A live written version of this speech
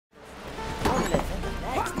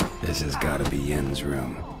This has gotta be Yen's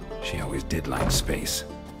room. She always did like space.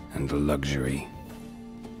 And luxury.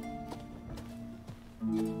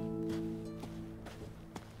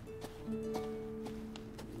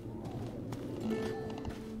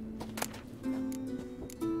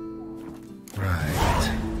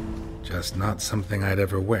 Right. Just not something I'd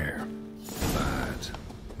ever wear. But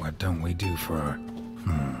what don't we do for our...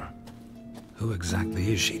 Who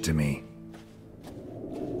exactly is she to me?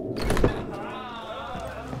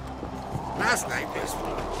 Last night this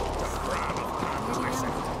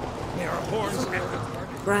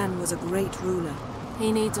Bran was a great ruler.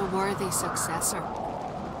 He needs a worthy successor.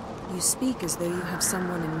 You speak as though you have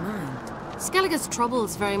someone in mind. Skellige's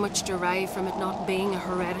troubles very much derive from it not being a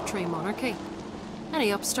hereditary monarchy.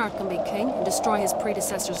 Any upstart can be king and destroy his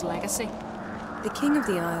predecessor's legacy. The King of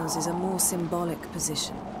the Isles is a more symbolic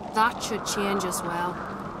position. That should change as well.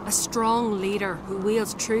 A strong leader who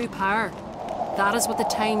wields true power. That is what the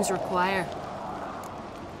times require.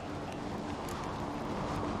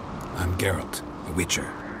 I'm Geralt, the Witcher.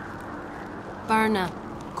 Birna,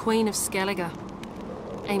 Queen of Skellige.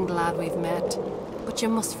 I'm glad we've met, but you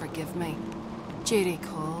must forgive me. Duty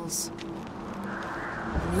calls.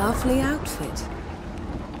 Lovely outfit.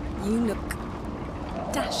 You look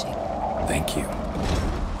dashing. Thank you.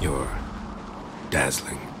 You're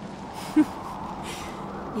dazzling.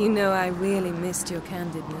 You know, I really missed your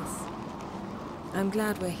candidness. I'm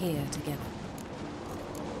glad we're here together.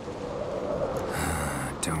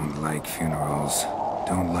 Don't like funerals.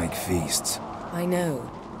 Don't like feasts. I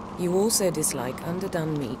know. You also dislike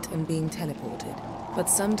underdone meat and being teleported. But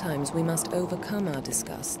sometimes we must overcome our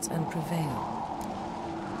disgusts and prevail.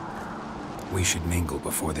 We should mingle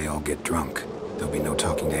before they all get drunk. There'll be no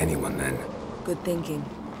talking to anyone then. Good thinking.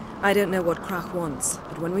 I don't know what Krach wants,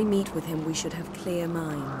 but when we meet with him, we should have clear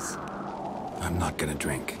minds. I'm not gonna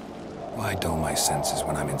drink. Why dull my senses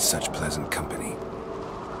when I'm in such pleasant company?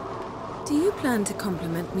 Do you plan to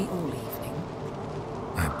compliment me all evening?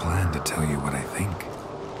 I plan to tell you what I think.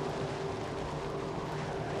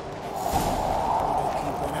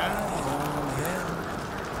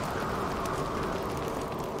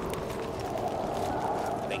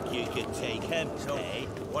 Think you could take him? So,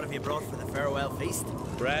 what have you brought for the farewell feast?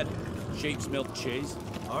 Bread, sheep's milk cheese.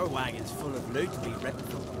 Our wagon's full of loot to be ripped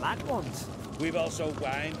from the black ones. We've also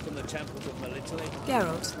wine from the temples of Melitele.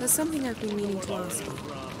 Geralt, there's something I've been meaning to ask you.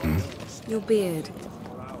 Your beard.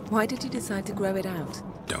 Why did you decide to grow it out?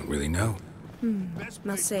 Don't really know.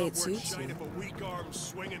 Must say it suits you.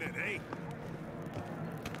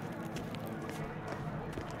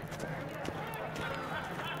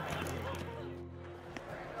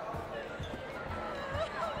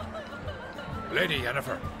 Lady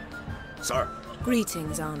Yennefer. Sir.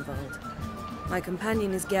 Greetings, Arnvald. My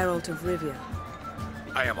companion is Geralt of Rivia.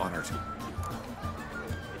 I am honored.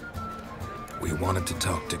 We wanted to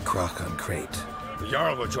talk to Krach on Crate. The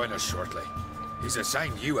Jarl will join us shortly. He's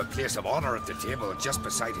assigned you a place of honor at the table just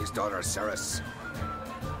beside his daughter Triss.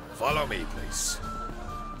 Follow me, please.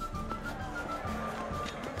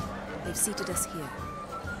 They've seated us here.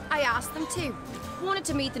 I asked them to. Wanted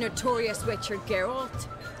to meet the notorious Witcher Geralt.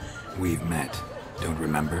 We've met. Don't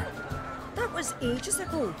remember? That was ages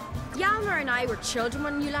ago. Hjalmar and I were children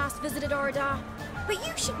when you last visited Orda. But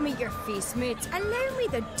you should meet your feast mates. Allow me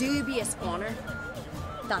the dubious honor.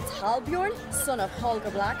 That's Halbjorn, son of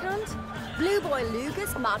Holger Blackhand. Blue Boy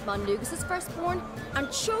Lugas, Madman Lugas' firstborn. And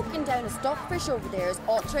choking down a stockfish over there is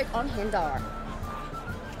Otrek on Hindar.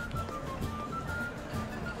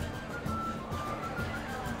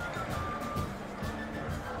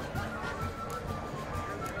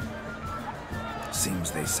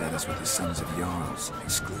 Seems they set us with the sons of Jarls,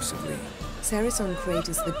 exclusively. Ceres on Crate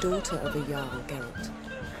is the daughter of a Jarl, Geralt.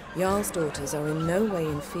 Jarl's daughters are in no way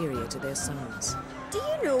inferior to their sons. Do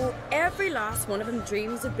you know every last one of them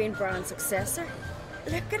dreams of being Bran's successor?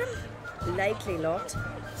 Look at him. Likely lot.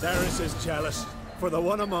 Ceres is jealous, for the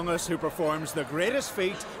one among us who performs the greatest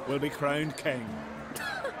feat will be crowned king.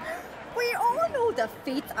 We all know the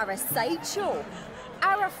feats are a sideshow.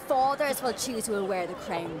 Our fathers will choose who will wear the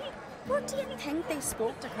crown. What do you think they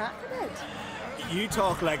spoke to Krach about? You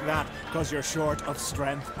talk like that because you're short of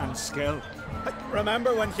strength and skill.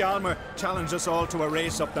 Remember when Hjalmar challenged us all to a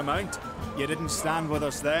race up the mount? You didn't stand with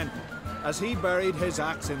us then. As he buried his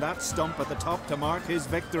axe in that stump at the top to mark his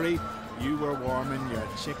victory, you were warming your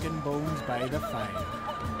chicken bones by the fire.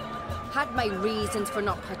 Had my reasons for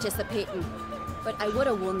not participating, but I would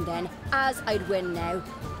have won then, as I'd win now.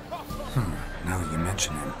 Now that you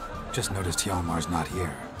mention him, just noticed Hjalmar's not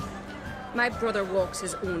here. My brother walks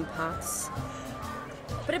his own paths.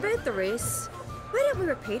 But about the race, why don't we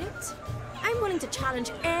repeat it? I'm willing to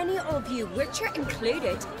challenge any of you, Witcher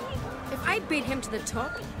included, If I beat him to the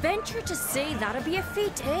top, venture to say that'd be a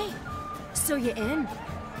feat, eh? So you in?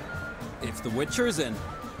 If the Witcher's in.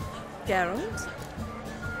 Geralt?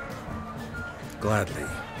 Gladly.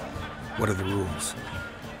 What are the rules?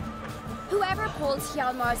 Whoever pulls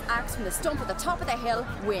Hjalmar's axe from the stump at the top of the hill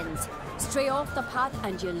wins. Stray off the path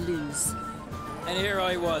and you lose. And here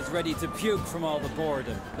I was, ready to puke from all the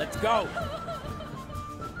boredom. Let's go!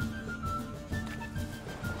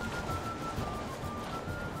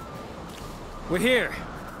 We're here.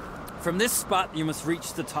 From this spot, you must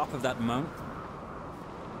reach the top of that mountain.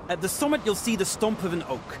 At the summit, you'll see the stump of an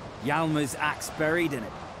oak, Hjalmar's axe buried in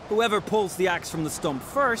it. Whoever pulls the axe from the stump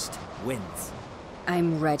first, wins.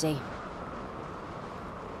 I'm ready.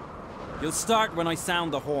 You'll start when I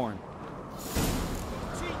sound the horn.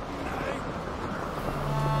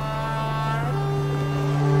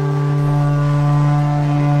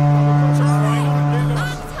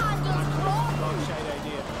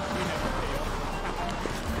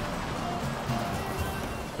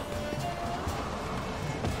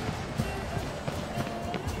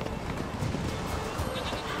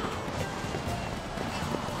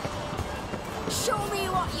 Show me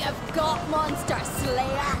what you've got, monster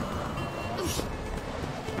slayer!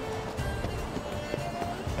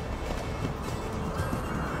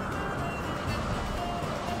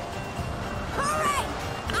 Hurry!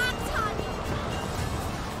 Axe handle!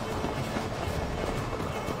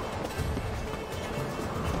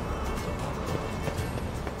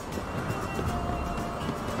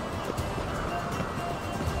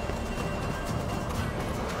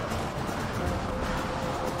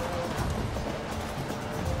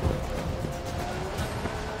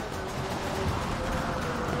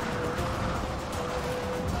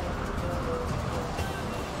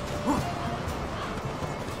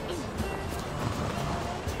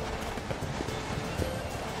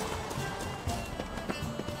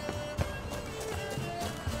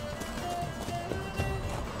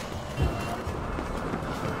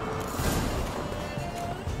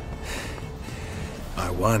 I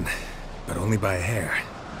won, but only by a hair.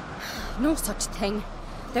 No such thing.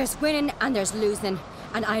 There's winning and there's losing,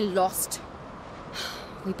 and I lost.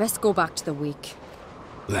 We best go back to the week.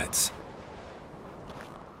 Let's.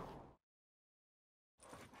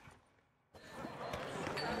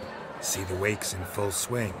 See the wakes in full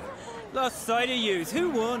swing. Lost sight of yous. Who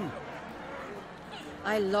won?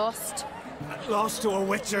 I lost. Lost to a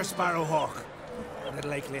Witcher, Sparrowhawk. Would it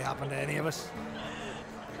likely happen to any of us?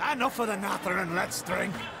 Enough of the nattering, let's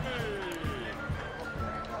drink.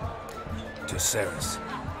 To Ceres.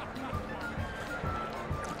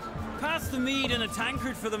 Pass the mead in a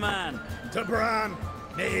tankard for the man. To Bran,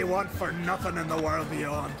 may he want for nothing in the world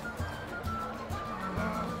beyond.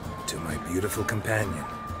 To my beautiful companion.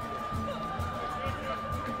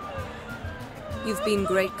 You've been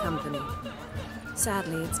great company.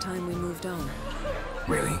 Sadly, it's time we moved on.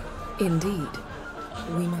 Really? Indeed.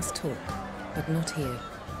 We must talk, but not here.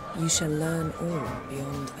 You shall learn all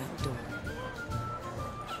beyond that door.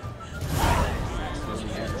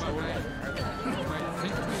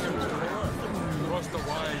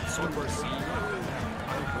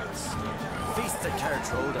 Feasts at Carriage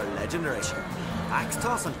Road are legendary. Axe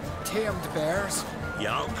tossing, tamed bears,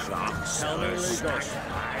 young clocks,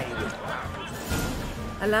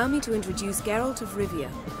 Allow me to introduce Geralt of Rivia,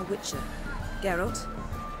 a Witcher. Geralt,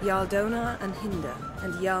 Jarl Donar and Hinder,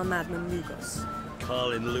 and Jarl Madman Lugos.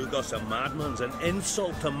 Calling Lugos a madman's an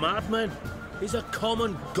insult to madmen. He's a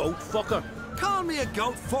common goat fucker. Call me a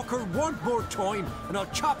goat fucker one more time, and I'll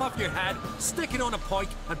chop off your head, stick it on a pike,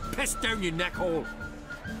 and piss down your neck hole.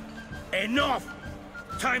 Enough!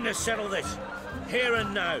 Time to settle this. Here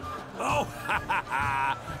and now. Oh, ha ha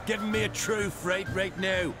ha! Giving me a true fright right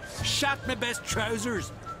now. Shat my best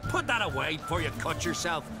trousers. Put that away before you cut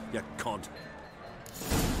yourself, you cunt.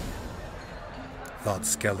 Thought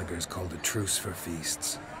Skelliger's called a truce for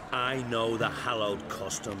feasts. I know the hallowed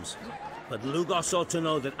customs, but Lugos ought to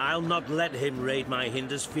know that I'll not let him raid my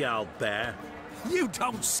Hindisfial bear. You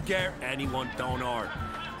don't scare anyone, Donar.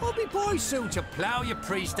 I'll be boy soon to plough your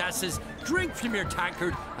priestesses, drink from your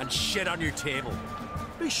tankard, and shit on your table.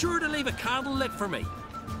 Be sure to leave a candle lit for me.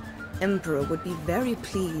 Emperor would be very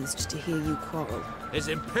pleased to hear you quarrel. His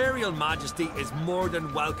Imperial Majesty is more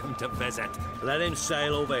than welcome to visit. Let him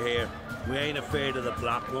sail over here. We ain't afraid of the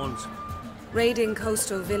Black Ones. Raiding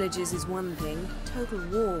coastal villages is one thing. Total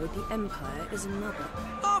war with the Empire is another.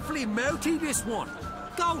 Awfully mouty, this one.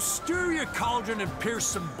 Go stir your cauldron and pierce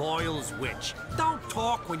some boils, witch. Don't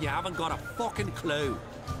talk when you haven't got a fucking clue.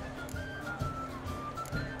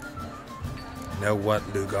 Know what,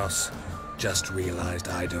 Lugos? Just realized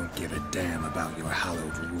I don't give a damn about your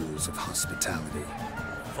hallowed rules of hospitality.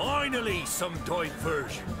 Finally, some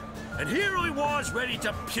diversion. And here I was ready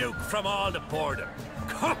to puke from all the boredom.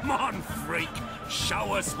 Come on, freak.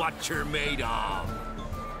 Show us what you're made of.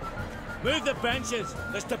 Move the benches.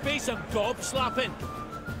 There's to be some gob slapping.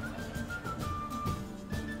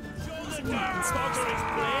 Show the damn fucker his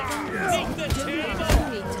plate. Take the table.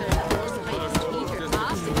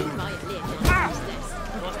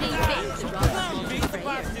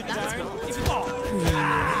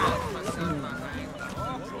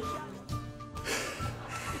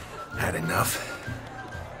 Had enough?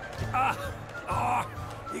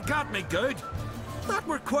 You got me good. That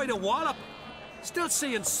were quite a wallop. Still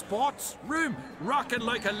seeing spots, room rocking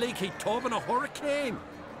like a leaky tub in a hurricane.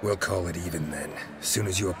 We'll call it even then, as soon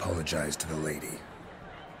as you apologize to the lady.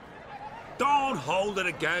 Don't hold it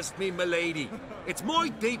against me, milady. It's my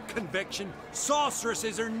deep conviction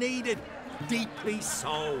sorceresses are needed. Deeply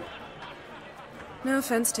so. No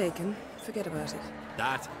offense taken. Forget about it.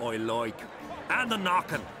 That I like. And the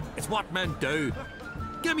knocking. It's what men do.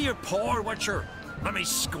 Give me your paw, Witcher. Let me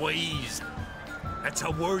squeeze. It's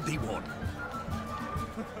a worthy one.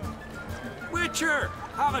 Witcher,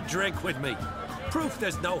 have a drink with me. Proof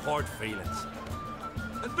there's no hard feelings.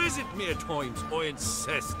 And visit me at times, I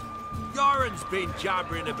insist. Yoren's been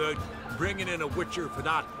jabbering about bringing in a Witcher for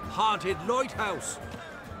that haunted lighthouse.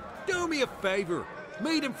 Do me a favour.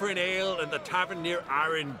 Meet him for an ale in the tavern near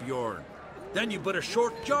Arenbjorn. Then you but a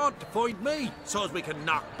short jaunt to find me, so as we can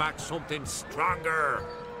knock back something stronger.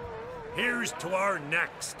 Here's to our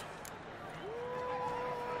next.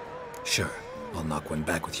 Sure, I'll knock one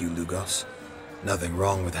back with you, Lugos. Nothing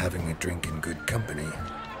wrong with having a drink in good company.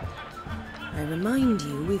 I remind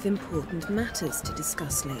you we've important matters to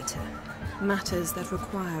discuss later. Matters that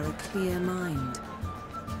require a clear mind.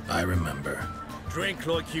 I remember. Drink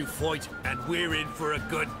like you fight, and we're in for a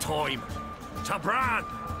good time. To Bran!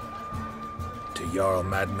 To Jarl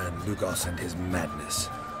Madman Lugos and his madness.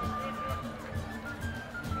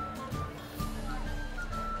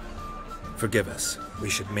 Forgive us. We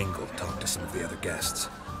should mingle, talk to some of the other guests.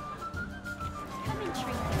 It'll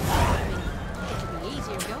be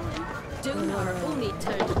easier going. Dunmore only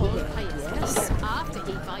turned all pious after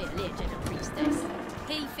he violated a priestess.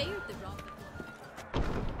 He feared the wrong.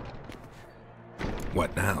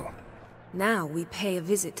 What now? Now we pay a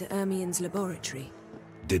visit to Ermien's laboratory.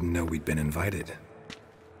 Didn't know we'd been invited.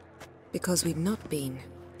 Because we've not been.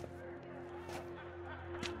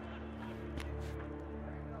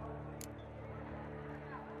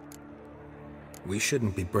 We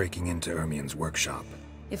shouldn't be breaking into Ermien's workshop.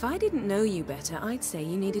 If I didn't know you better, I'd say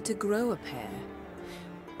you needed to grow a pair.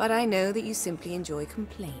 But I know that you simply enjoy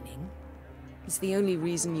complaining. It's the only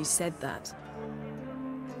reason you said that.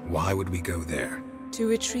 Why would we go there? To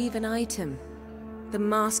retrieve an item. The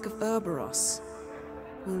Mask of Berberos.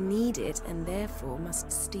 We'll need it and therefore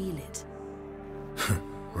must steal it.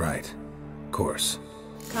 Right. Course.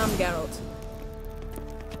 Come, Geralt.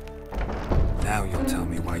 Now you'll tell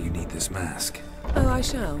me why you need this mask. Oh, I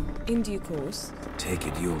shall. In due course. Take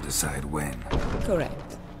it you'll decide when.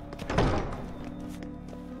 Correct.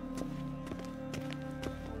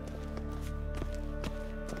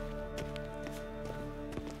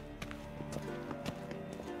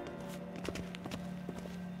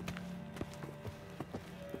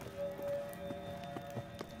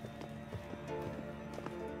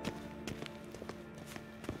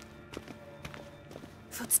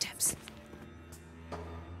 Footsteps.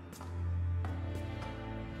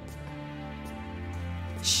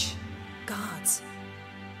 Shh. Guards.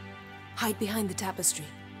 Hide behind the tapestry.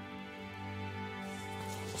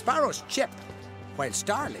 Sparrows chip, while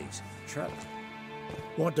starlings chirp.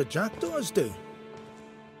 What do jackdaws do?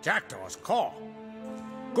 Jackdaws caw.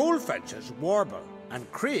 Goldfinches warble, and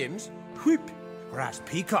cranes whoop, whereas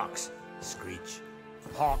peacocks screech.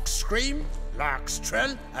 Hawks scream, larks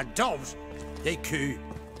trill, and doves, they coo.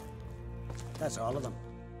 That's all of them.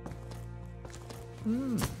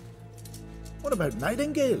 What about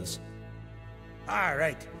nightingales? All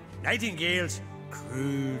right, nightingales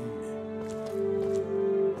croon.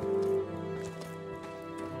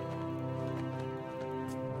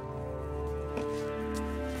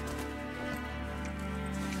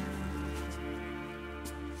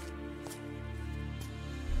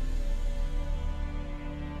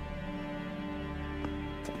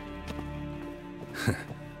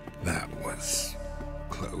 That was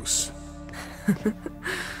close.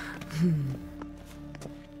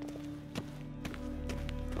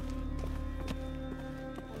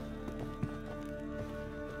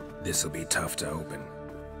 This'll be tough to open.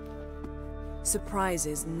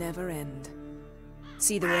 Surprises never end.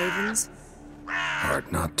 See the ravens?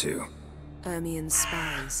 Hard not to. Ermien's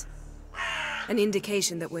spies. An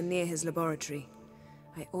indication that we're near his laboratory.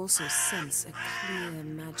 I also sense a clear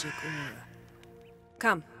magic aura.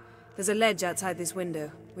 Come, there's a ledge outside this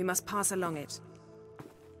window. We must pass along it.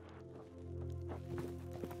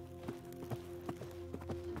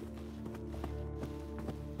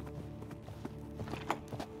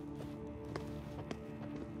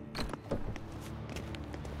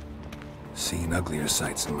 Seen uglier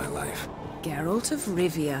sights in my life. Geralt of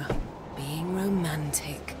Rivia, being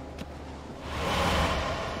romantic.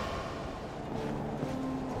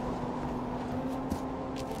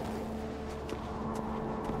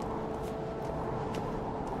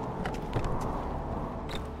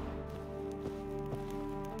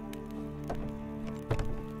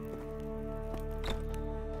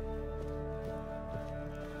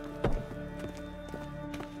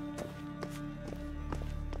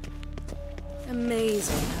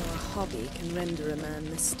 Amazing how a hobby can render a man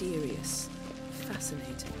mysterious.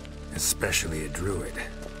 Fascinating. Especially a druid.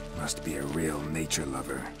 Must be a real nature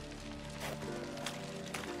lover.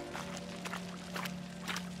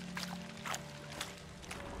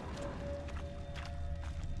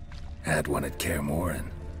 Had one at Kaer Morhen.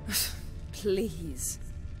 Please.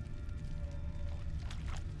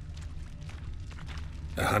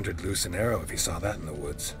 100 loose an arrow if you saw that in the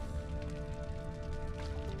woods.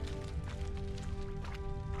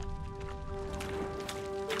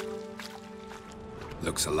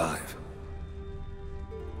 Looks alive.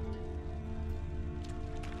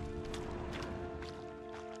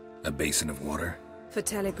 A basin of water? For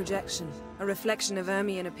teleprojection. A reflection of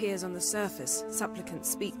Ermion appears on the surface. Supplicants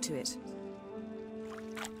speak to it.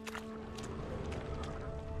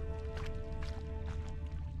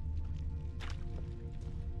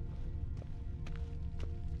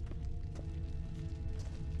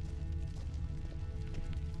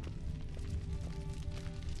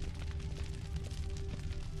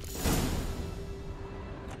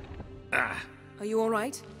 Are you all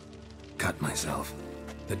right? Cut myself.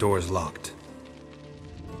 The door's locked.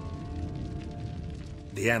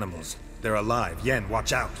 The animals. They're alive. Yen,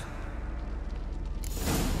 watch out!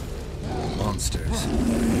 Monsters.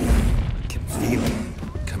 Can feel them.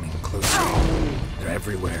 Coming closer. They're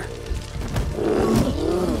everywhere.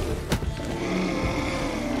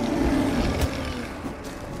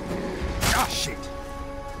 Ah, shit!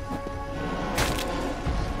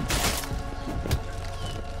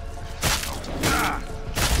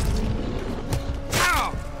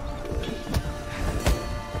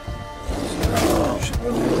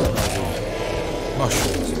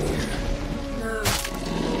 Mushrooms in here. No.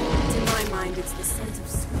 To my mind, it's the scent of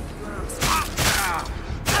sweet grass.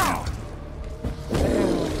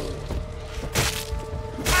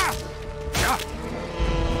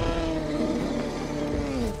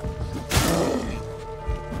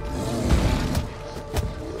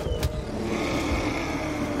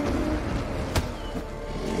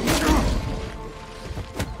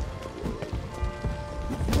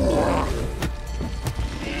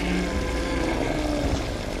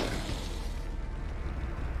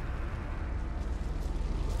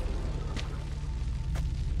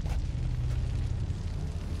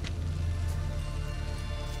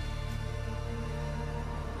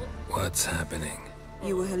 What's happening?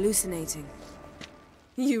 You were hallucinating.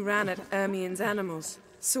 You ran at Ermion's animals,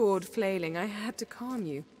 sword flailing. I had to calm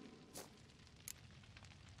you.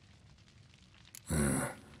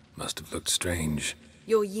 Must have looked strange.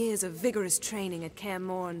 Your years of vigorous training at Kaer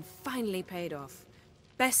Morhen finally paid off.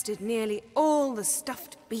 Bested nearly all the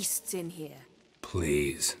stuffed beasts in here.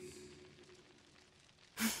 Please.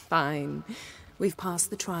 Fine. We've passed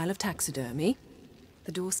the trial of taxidermy.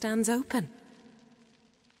 The door stands open.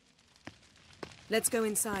 Let's go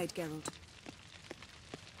inside, Geralt.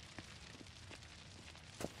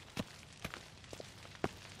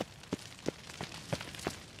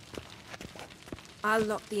 I'll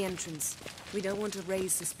lock the entrance. We don't want to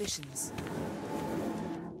raise suspicions.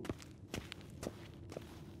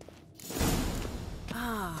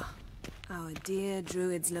 Ah, our dear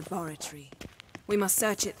druid's laboratory. We must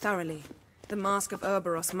search it thoroughly. The Mask of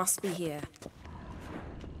Ouroboros must be here.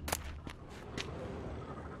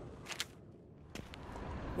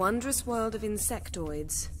 Wondrous world of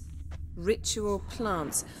insectoids. Ritual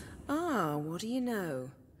plants. Ah, what do you know?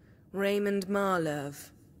 Raymond Marlove.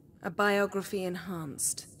 A biography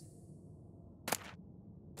enhanced.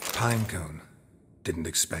 Pinecone. Didn't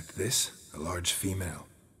expect this. A large female.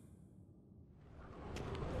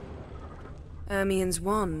 Ermion's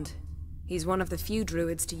wand. He's one of the few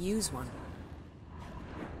druids to use one.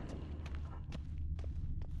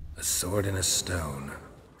 A sword and a stone.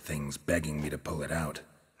 Thing's begging me to pull it out.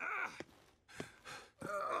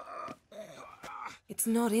 It It's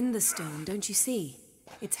not in the stone, don't you see?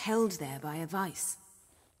 It's held there by a vice.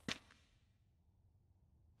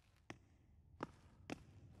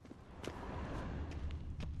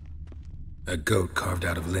 A goat carved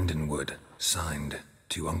out of linden wood, signed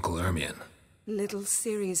to Uncle Ermion. Little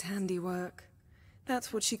Ciri's handiwork.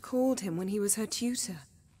 That's what she called him when he was her tutor.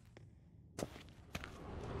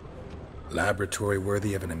 Laboratory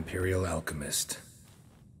worthy of an imperial alchemist.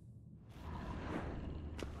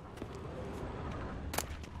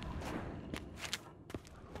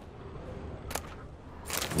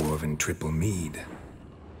 Dwarven triple mead.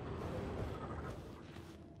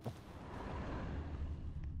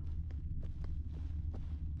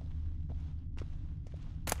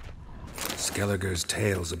 Skelliger's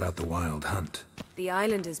tales about the wild hunt. The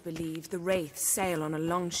islanders believe the wraiths sail on a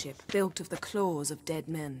longship built of the claws of dead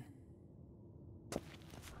men.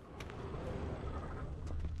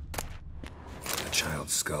 A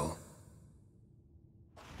child's skull.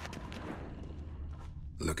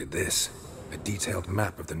 Look at this. A detailed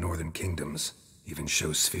map of the northern kingdoms. Even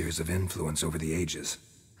shows spheres of influence over the ages.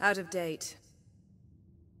 Out of date.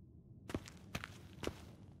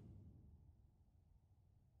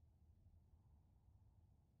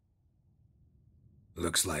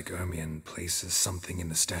 Looks like Ermion places something in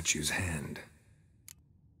the statue's hand.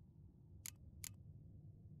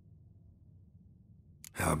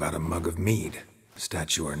 How about a mug of mead?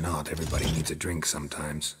 Statue or not, everybody needs a drink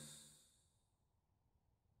sometimes.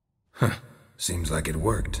 Huh. Seems like it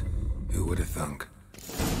worked. Who would have thunk?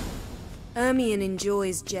 Ermion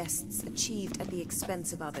enjoys jests achieved at the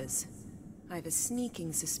expense of others. I've a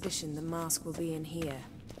sneaking suspicion the mask will be in here.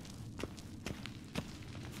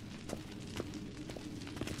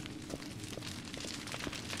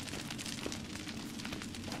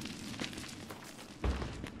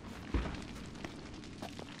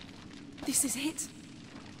 This is it.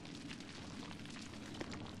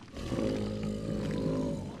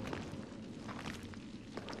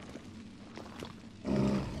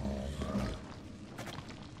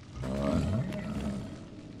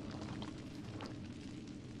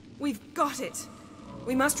 We've got it.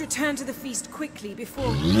 We must return to the feast quickly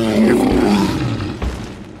before...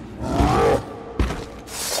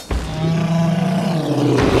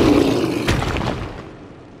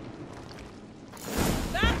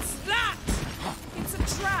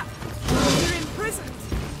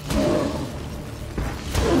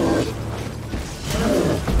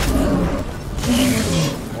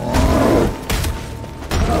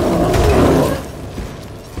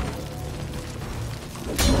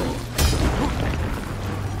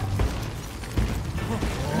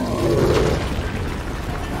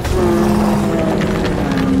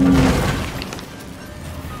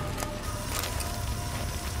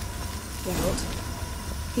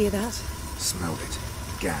 Geralt, hear that? Smelled it.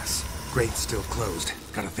 Gas. Grate still closed.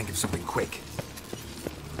 Gotta think of something quick.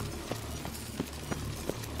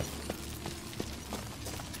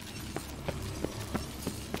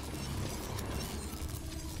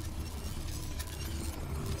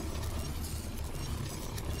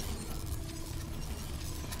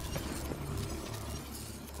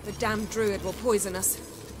 The damned druid will poison us.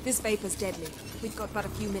 This vapor's deadly. We've got but a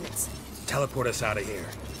few minutes. Teleport us out of here.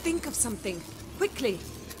 Think of something. Quickly.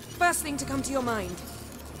 First thing to come to your mind.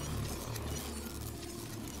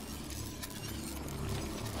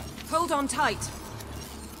 Hold on tight.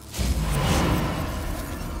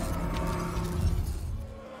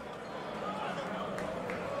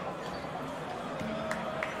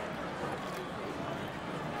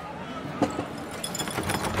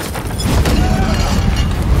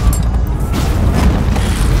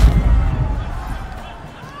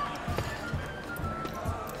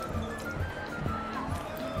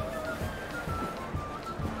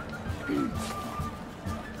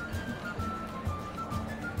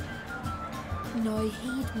 Now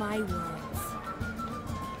heed my words.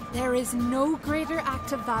 There is no greater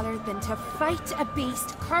act of valor than to fight a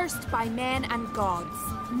beast cursed by men and gods.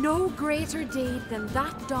 No greater deed than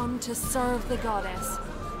that done to serve the goddess.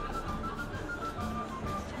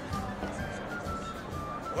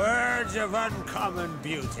 Words of uncommon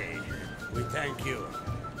beauty. We thank you.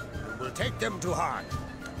 We'll take them to heart.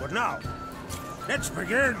 But now, let's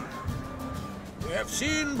begin. We have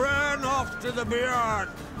seen Bran off to the beyond,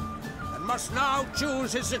 and must now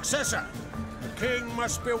choose his successor. The king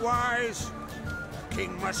must be wise. The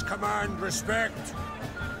king must command respect.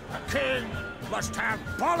 The king must have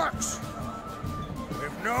bollocks.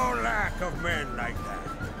 We've no lack of men like that.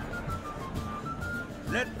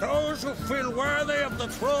 Let those who feel worthy of the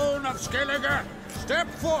throne of Skellige step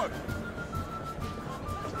forward.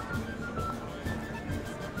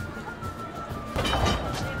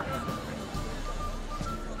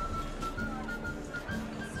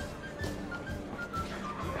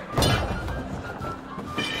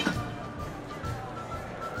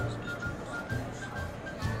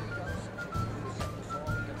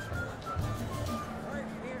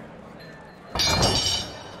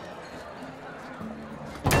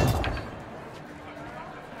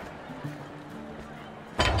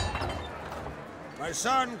 My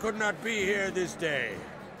son could not be here this day.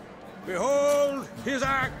 Behold his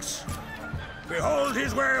axe! Behold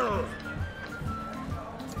his will!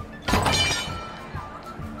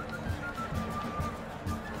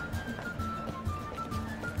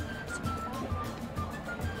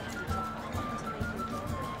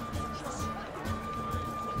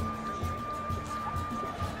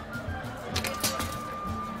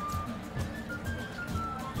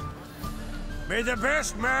 May the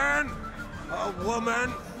best man or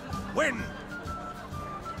woman win!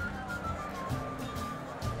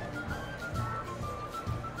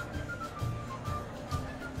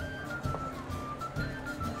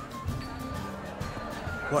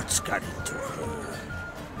 What's got into her?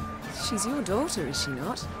 She's your daughter, is she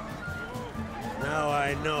not? Now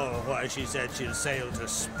I know why she said she'll sail to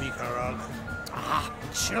speak her of. Ah,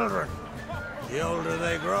 children! The older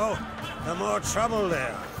they grow, the more trouble they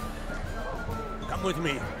are. Come with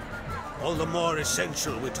me. All the more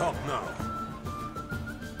essential we talk now.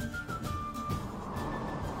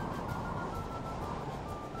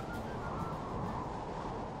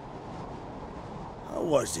 How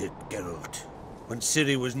was it, Geralt, when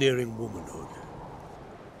Ciri was nearing womanhood?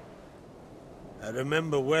 I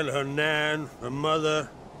remember well her nan, her mother,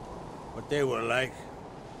 what they were like.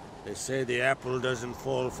 They say the apple doesn't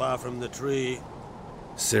fall far from the tree.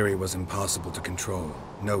 Ciri was impossible to control.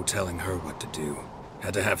 No telling her what to do.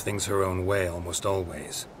 Had to have things her own way almost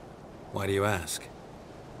always. Why do you ask?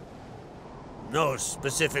 No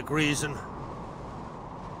specific reason.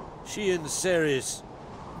 She and Ceres,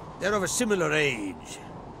 they're of a similar age.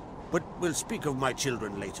 But we'll speak of my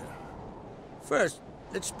children later. First,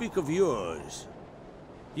 let's speak of yours.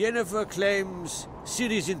 Yennefer claims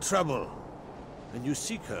Ciri's in trouble, and you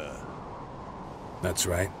seek her. That's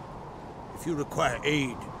right. If you require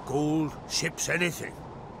aid, gold, ships, anything,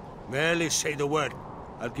 merely say the word.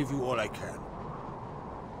 I'll give you all I can.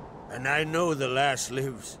 And I know the lass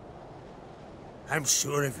lives. I'm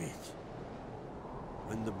sure of it.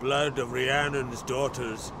 When the blood of Rhiannon's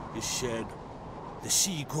daughters is shed, the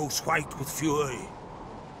sea grows white with fury.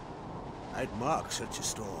 I'd mark such a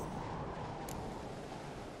storm.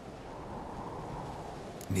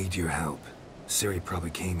 Need your help. Ciri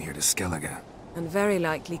probably came here to Skellige. And very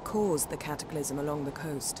likely caused the cataclysm along the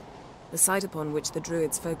coast. The site upon which the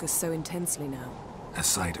Druids focus so intensely now. A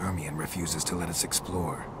site Ermion refuses to let us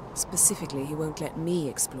explore. Specifically, he won't let me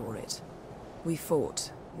explore it. We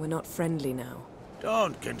fought. We're not friendly now.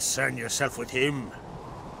 Don't concern yourself with him.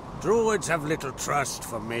 Druids have little trust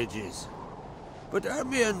for mages. But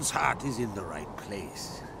Ermion's heart is in the right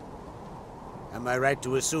place. Am I right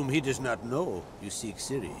to assume he does not know you seek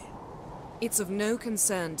Ciri? It's of no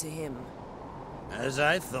concern to him. As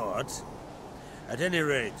I thought. At any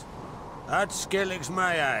rate, Art Skellig's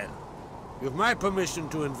my isle. You've my permission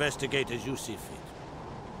to investigate as you see fit.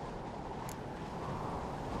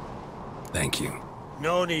 Thank you.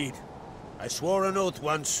 No need. I swore an oath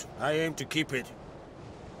once. I aim to keep it.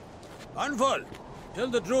 Unfold! Tell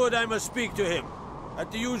the druid I must speak to him.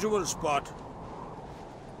 At the usual spot.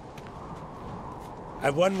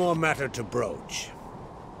 I've one more matter to broach.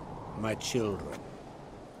 My children.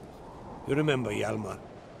 You remember Hjalmar?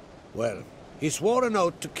 Well, he swore an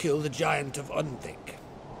oath to kill the giant of Undvik.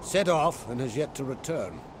 Set off and has yet to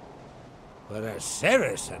return. Whereas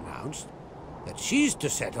Ceres announced that she's to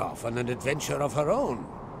set off on an adventure of her own.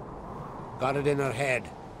 Got it in her head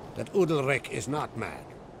that Udalric is not mad,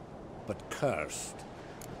 but cursed.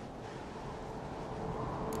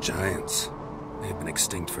 Giants. They've been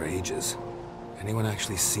extinct for ages. Anyone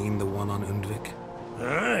actually seen the one on Undvik?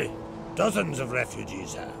 Aye. Dozens of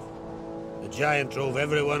refugees have. The giant drove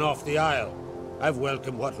everyone off the isle. I've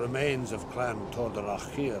welcomed what remains of Clan Tordarach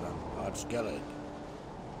here on Ardskellig.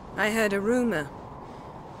 I heard a rumor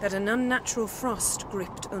that an unnatural frost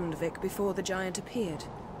gripped Undvik before the giant appeared.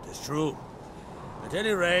 It's true. At any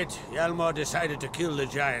rate, Hjalmar decided to kill the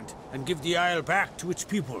giant and give the isle back to its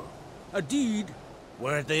people. A deed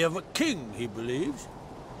worthy of a king, he believes.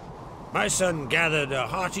 My son gathered a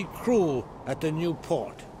hearty crew at the new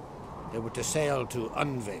port. They were to sail to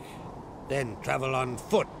Undvik, then travel on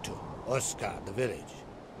foot to Oskar, the village.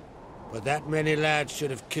 But that many lads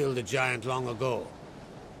should have killed the giant long ago.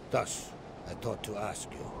 Thus, I thought to ask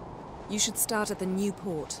you. You should start at the new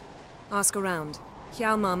port. Ask around.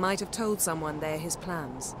 Hjalmar might have told someone there his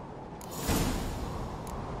plans.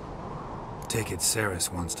 Take it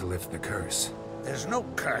Ceres wants to lift the curse. There's no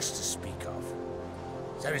curse to speak of.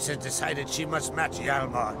 Ceres has decided she must match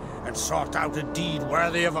Hjalmar and sort out a deed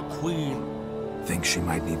worthy of a queen. Think she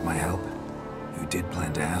might need my help? You did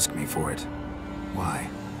plan to ask me for it. Why?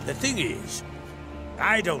 The thing is,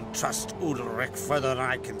 I don't trust Udalric further than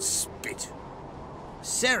I can spit.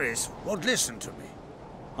 Ceres won't listen to me,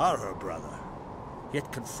 or her brother.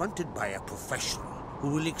 Yet confronted by a professional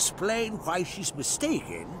who will explain why she's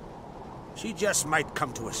mistaken, she just might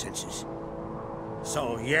come to her senses.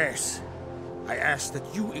 So yes, I ask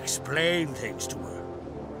that you explain things to her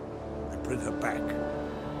and bring her back.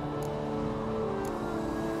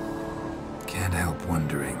 Can't help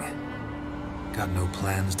wondering. Got no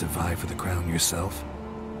plans to vie for the crown yourself?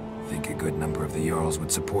 Think a good number of the Jarls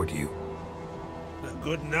would support you. A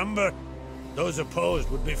good number? Those opposed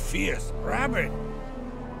would be fierce, rabid.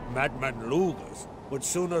 Madman Lugas would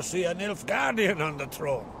sooner see an Nilfgaardian on the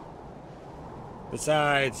throne.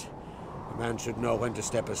 Besides, a man should know when to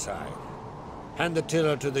step aside. Hand the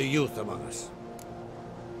tiller to the youth among us.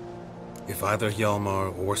 If either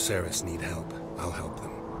Hjalmar or Ceres need help, I'll help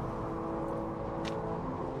them.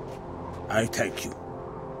 I thank you.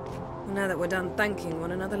 Now that we're done thanking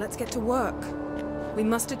one another, let's get to work. We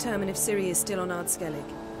must determine if Ciri is still on Ardskellig.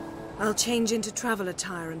 I'll change into travel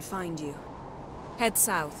attire and find you. Head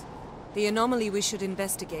south. The anomaly we should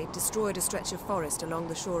investigate destroyed a stretch of forest along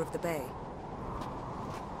the shore of the bay.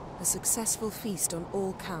 A successful feast on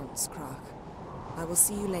all counts, Krak. I will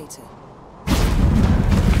see you later.